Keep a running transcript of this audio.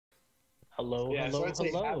Hello, Yeah, so hello, I'd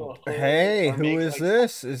say have a hello. hood Hey, or who make is like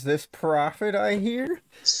this? Is this Prophet I hear?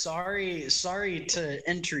 Sorry to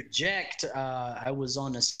interject. I was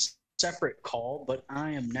on a separate call, but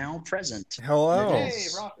I am now present, and it Hello. hey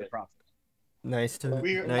is the Rocket. prophet. Nice to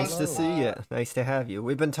We nice to Hello. see you. Nice to have you.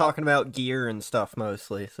 We've been uh talking about gear and stuff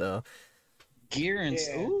mostly, so Gear and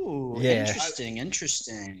yeah. ooh, yeah. I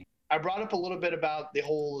interesting. I brought up a little bit about the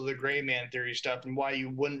gray man theory stuff and why you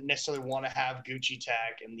wouldn't necessarily want to have Gucci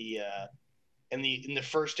tack in the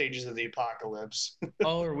first stages of the apocalypse.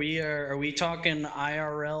 Oh, are we talking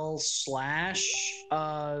IRL slash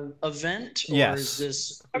event, or is Yes.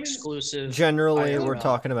 this I mean, exclusive Generally, we're IRL?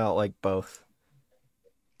 talking about like both.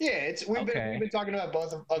 yeah, it's we've Okay. been talking about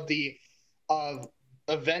both of the of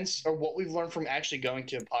events or what we've learned from actually going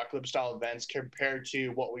to apocalypse style events compared to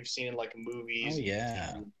what we've seen in like Oh movies and yeah.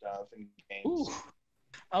 TV and stuff and Ooh. games.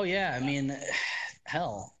 Oh yeah, I mean,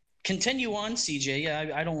 hell. Continue on, CJ.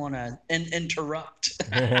 Yeah, I don't want to interrupt.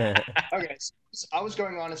 Okay, so I was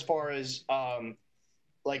going on as far as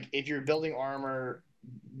like if you're building armor,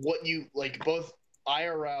 what you like both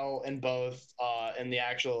IRL and both in the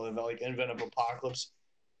actual like event of apocalypse,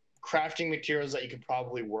 crafting materials that you could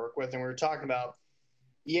probably work with, and we were talking about.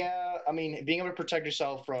 Yeah, I mean, being able to protect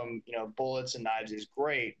yourself from bullets and knives is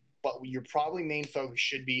great, but your probably main focus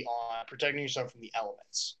should be on protecting yourself from the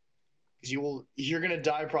elements because you're gonna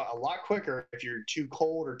die a lot quicker if you're too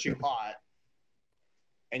cold or too hot,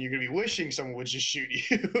 and you're gonna be wishing someone would just shoot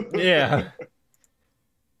you. Yeah.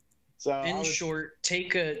 So In short,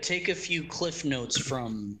 take a few cliff notes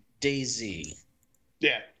from Daisy.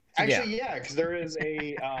 yeah, Yeah. actually, yeah, because there is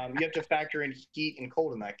a you have to factor in heat and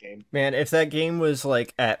cold in that game. Man, if that game was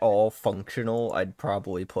like at all functional, I'd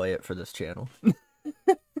probably play it for this channel.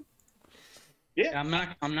 Yeah, I'm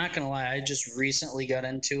not gonna lie. I just recently got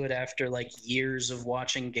into it after like years of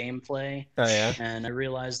watching gameplay, Oh yeah. and I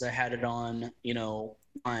realized I had it on,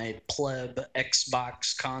 my pleb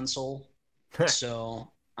Xbox console.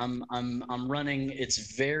 So I'm running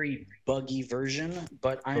its very buggy version,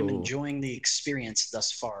 but I am Oh. enjoying the experience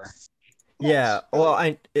thus far. Yeah. nice. Hell yeah,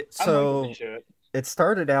 I'm open So to it. it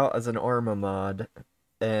started out as an Arma mod,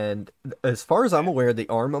 and as far as I'm Yeah, aware, the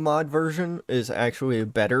Arma mod version is actually a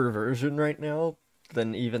better version right now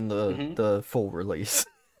than even the Hmm. the full release.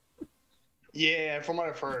 yeah. From what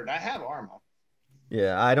I've heard, I have Arma.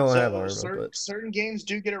 Yeah, I don't have So Arma, but certain games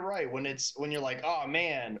do get it right when you're like, oh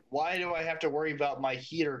man, why do I have to worry about my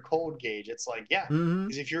heat or cold gauge? It's like, yeah, hmm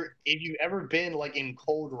because if you've ever been like in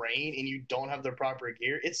cold rain and you don't have the proper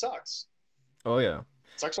gear, it sucks. oh yeah,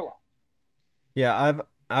 It sucks a lot. yeah.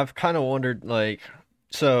 I've kind of wondered like,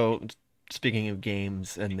 so speaking of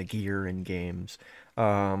games and the gear in games,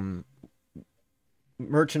 um,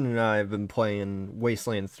 Merchant and I have been playing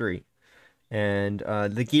Wasteland 3. And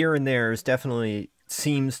the gear in there is definitely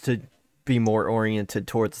seems to be more oriented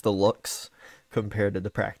towards the looks compared to the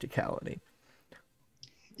practicality.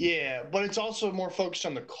 Yeah, but it's also more focused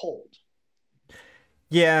on the cold.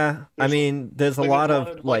 Yeah, I There's mean, there's a there's lot a lot of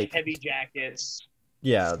of like like, heavy jackets.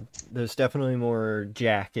 yeah, there's definitely more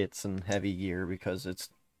jackets and heavy gear because it's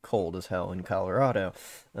cold as hell in Colorado.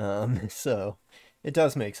 So it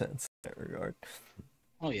does make sense in that regard.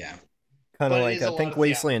 Oh yeah. Kind of But it like is a I lot think of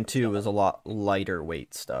Wasteland theatrical 2 stuff. is a lot lighter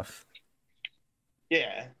weight stuff.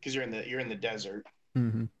 Yeah, because you're in the desert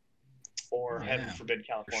hmm or Oh heaven yeah. forbid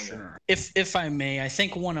For California. sure. If I may, I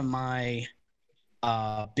think one of my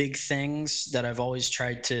big things that I've always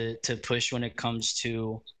tried to push when it comes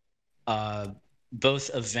to uh,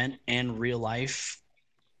 both event and real life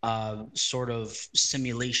sort of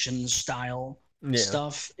simulation style Yeah,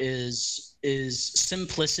 stuff is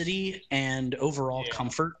simplicity and overall Yeah,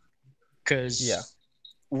 comfort, yeah, because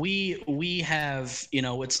we have,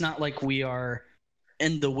 it's not like we are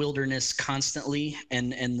in the wilderness constantly,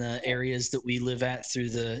 and in the yeah, areas that we live at through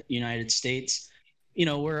the United States.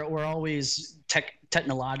 We're always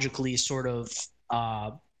technologically sort of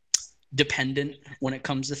dependent when it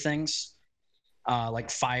comes to things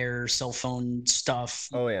like fire, cell phone stuff,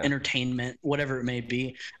 oh yeah, entertainment, whatever it may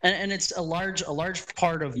be. And it's a large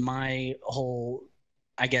part of my whole,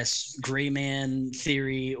 I guess, gray man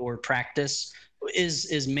theory or practice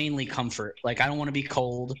is mainly comfort. Like, I don't want to be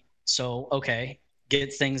cold, so okay,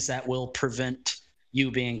 get things that will prevent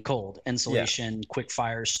you being cold: yeah. insulation, quick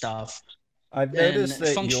fire stuff, I've and noticed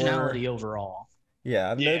that functionality overall.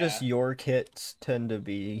 I've noticed yeah. your kits tend to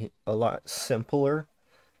be a lot simpler.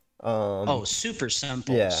 Oh, Um, super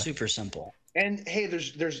simple, yeah, super simple. And hey,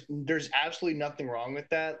 there's absolutely nothing wrong with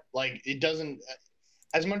that. Like it doesn't.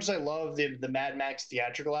 As much as I love the Mad Max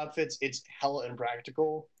theatrical outfits, it's hella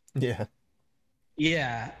impractical. yeah,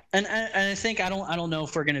 Yeah, and I think I don't know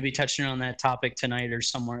if we're going to be touching on that topic tonight or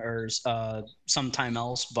somewhere or sometime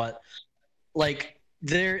else, but like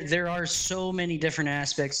there are so many different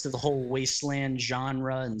aspects to the whole wasteland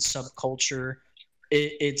genre and subculture.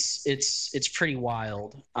 It's pretty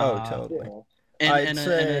wild. Oh, totally. And I'd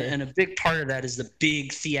say, and a big part of that is the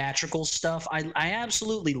big theatrical stuff. I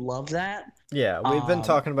absolutely love that. yeah, we've been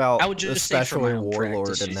talking about I would just say for especially my own Warlord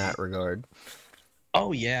practice. in that regard.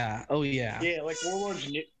 Oh yeah, oh yeah. Yeah,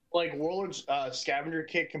 like Warlord's scavenger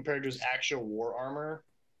kit compared to his actual war armor,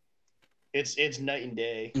 it's night and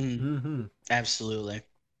day. Mm-hmm. Absolutely.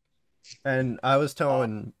 And I was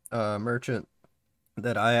telling Merchant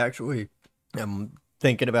that I actually am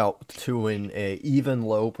thinking about doing a even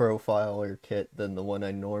low profiler kit than the one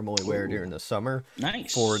I normally wear during the summer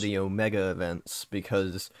Nice. for the Omega events,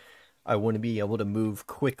 because I want to be able to move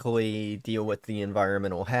quickly, deal with the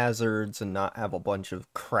environmental hazards, and not have a bunch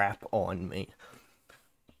of crap on me.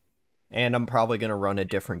 And I'm probably going to run a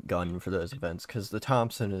different gun for those events, because the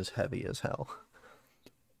Thompson is heavy as hell.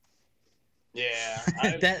 Yeah,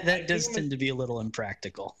 that does tend to be a little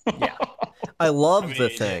impractical. Yeah, I love the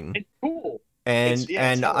thing. It's cool. And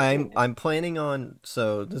cool. I'm planning on,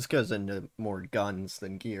 so this goes into more guns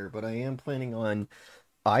than gear, but I am planning on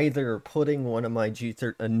either putting one of my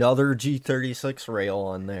another G36 rail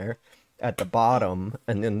on there at the bottom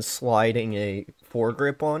and then sliding a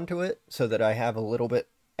foregrip onto it so that I have a little bit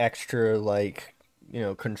extra, like,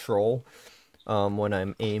 control when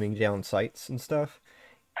I'm aiming down sights and stuff,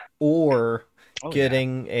 or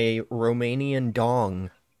getting a Romanian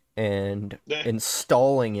dong and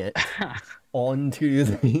installing it onto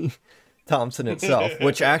the Thompson itself,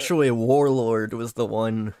 which actually Warlord was the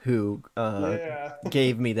one who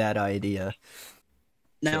gave me that idea.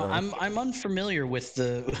 Now, I'm unfamiliar with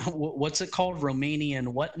the what's it called? Romanian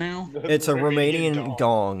what now? It's a Romanian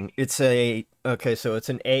dong. It's so it's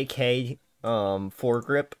an AK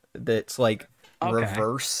foregrip that's like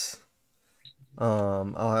reverse.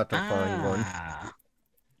 I'll have to find one.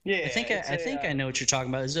 Yeah, I think I know what you're talking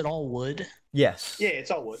about. Is it all wood? Yes. Yeah,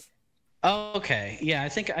 it's all wood. Oh, okay. Yeah, I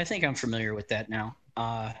think I'm familiar with that now.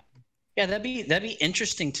 Yeah, that'd be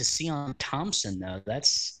interesting to see on Thompson though.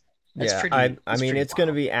 That's pretty. I mean, it's going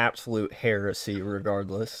to be absolute heresy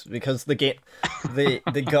regardless, because the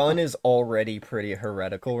gun is already pretty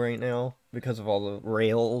heretical right now because of all the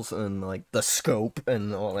rails and like the scope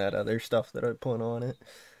and all that other stuff that I put on it.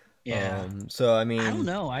 Yeah. So I mean, I don't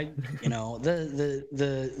know.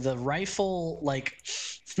 The rifle, like,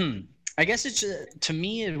 I guess it's to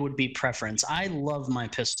me it would be preference. I love my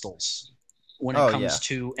pistols when it comes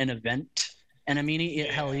to an event. And I mean,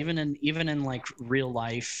 hell, even in like real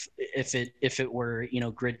life, if it were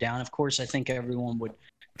grid down, of course, I think everyone would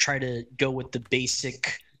try to go with the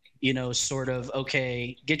basic, sort of,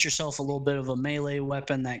 okay, get yourself a little bit of a melee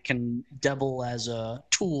weapon that can double as a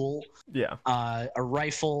tool. Yeah. A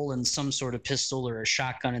rifle and some sort of pistol, or a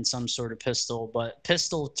shotgun and some sort of pistol. But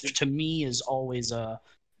pistol to me is always a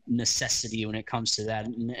necessity when it comes to that,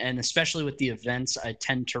 and especially with the events, I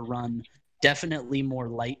tend to run definitely more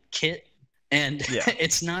light kit. And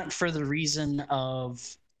it's not for the reason of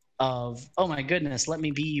oh my goodness, let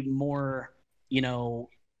me be more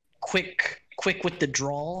quick with the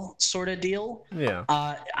draw sort of deal. Yeah.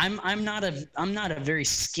 I'm not a very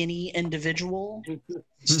skinny individual,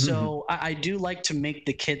 so I do like to make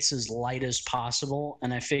the kits as light as possible.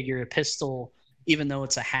 And I figure a pistol, even though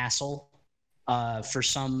it's a hassle for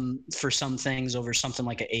some things over something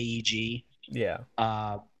like an AEG,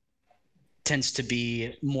 tends to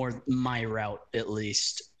be more my route, at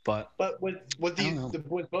least. But with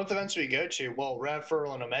both events we go to, well, Red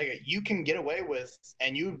Furl and Omega, you can get away with,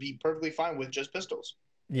 and you would be perfectly fine with just pistols.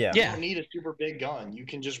 Yeah. You don't need a super big gun. You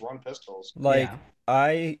can just run pistols. Like,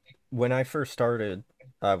 when I first started,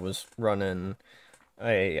 I was running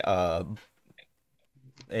a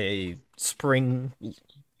spring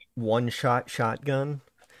one-shot shotgun,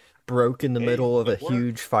 broke in the middle of a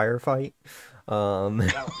huge firefight. Oh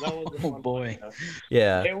boy.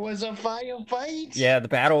 Yeah. It was a firefight. Yeah, the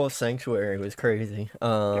Battle of Sanctuary was crazy.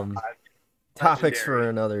 Topics for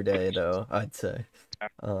another day, though, I'd say.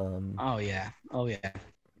 Oh yeah.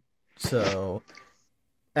 So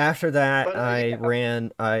after that, I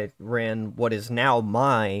ran what is now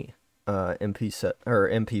my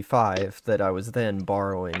MP5 that I was then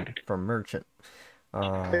borrowing from Merchant.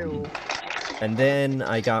 And then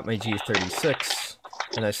I got my G36,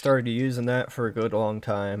 and I started using that for a good long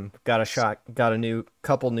time. Got a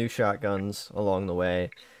couple new shotguns along the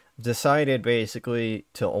way. Decided basically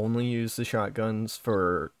to only use the shotguns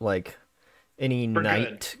for like any For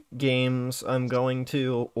night games I'm going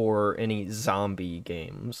to, or any zombie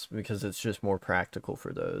games, because it's just more practical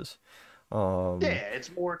for those. Yeah, it's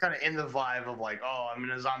more kind of in the vibe of like, oh, I'm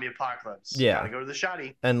in a zombie apocalypse. Yeah. Gotta go to the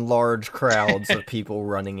shoddy. And large crowds of people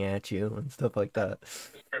running at you and stuff like that.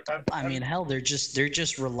 I mean, hell, they're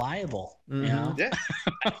just reliable. You know? Yeah.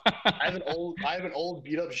 I have an old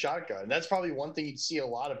beat up shotgun. That's probably one thing you'd see a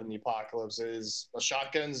lot of in the apocalypse is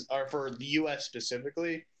shotguns are for the US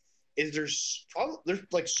specifically. Is there's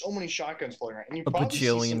like so many shotguns floating around, and you A probably see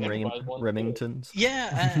some bajillion improvised ones too. Remingtons.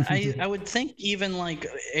 Yeah, I would think even like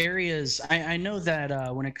areas. I know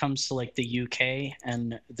that when it comes to like the UK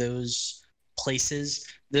and those places,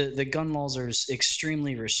 the gun laws are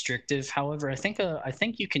extremely restrictive. However, I think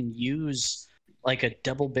you can use like a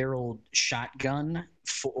double-barreled shotgun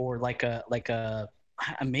or like a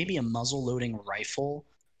maybe a muzzle-loading rifle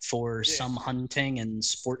for some hunting and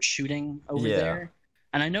sport shooting over there.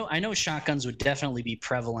 And I know shotguns would definitely be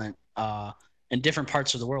prevalent in different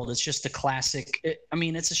parts of the world. It's just the classic. I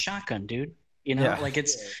mean, it's a shotgun, dude. You know, like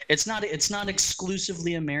it's not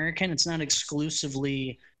exclusively American. It's not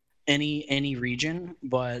exclusively any region,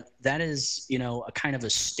 but that is, you know, a kind of a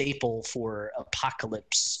staple for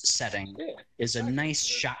apocalypse setting is a nice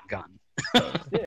shotgun.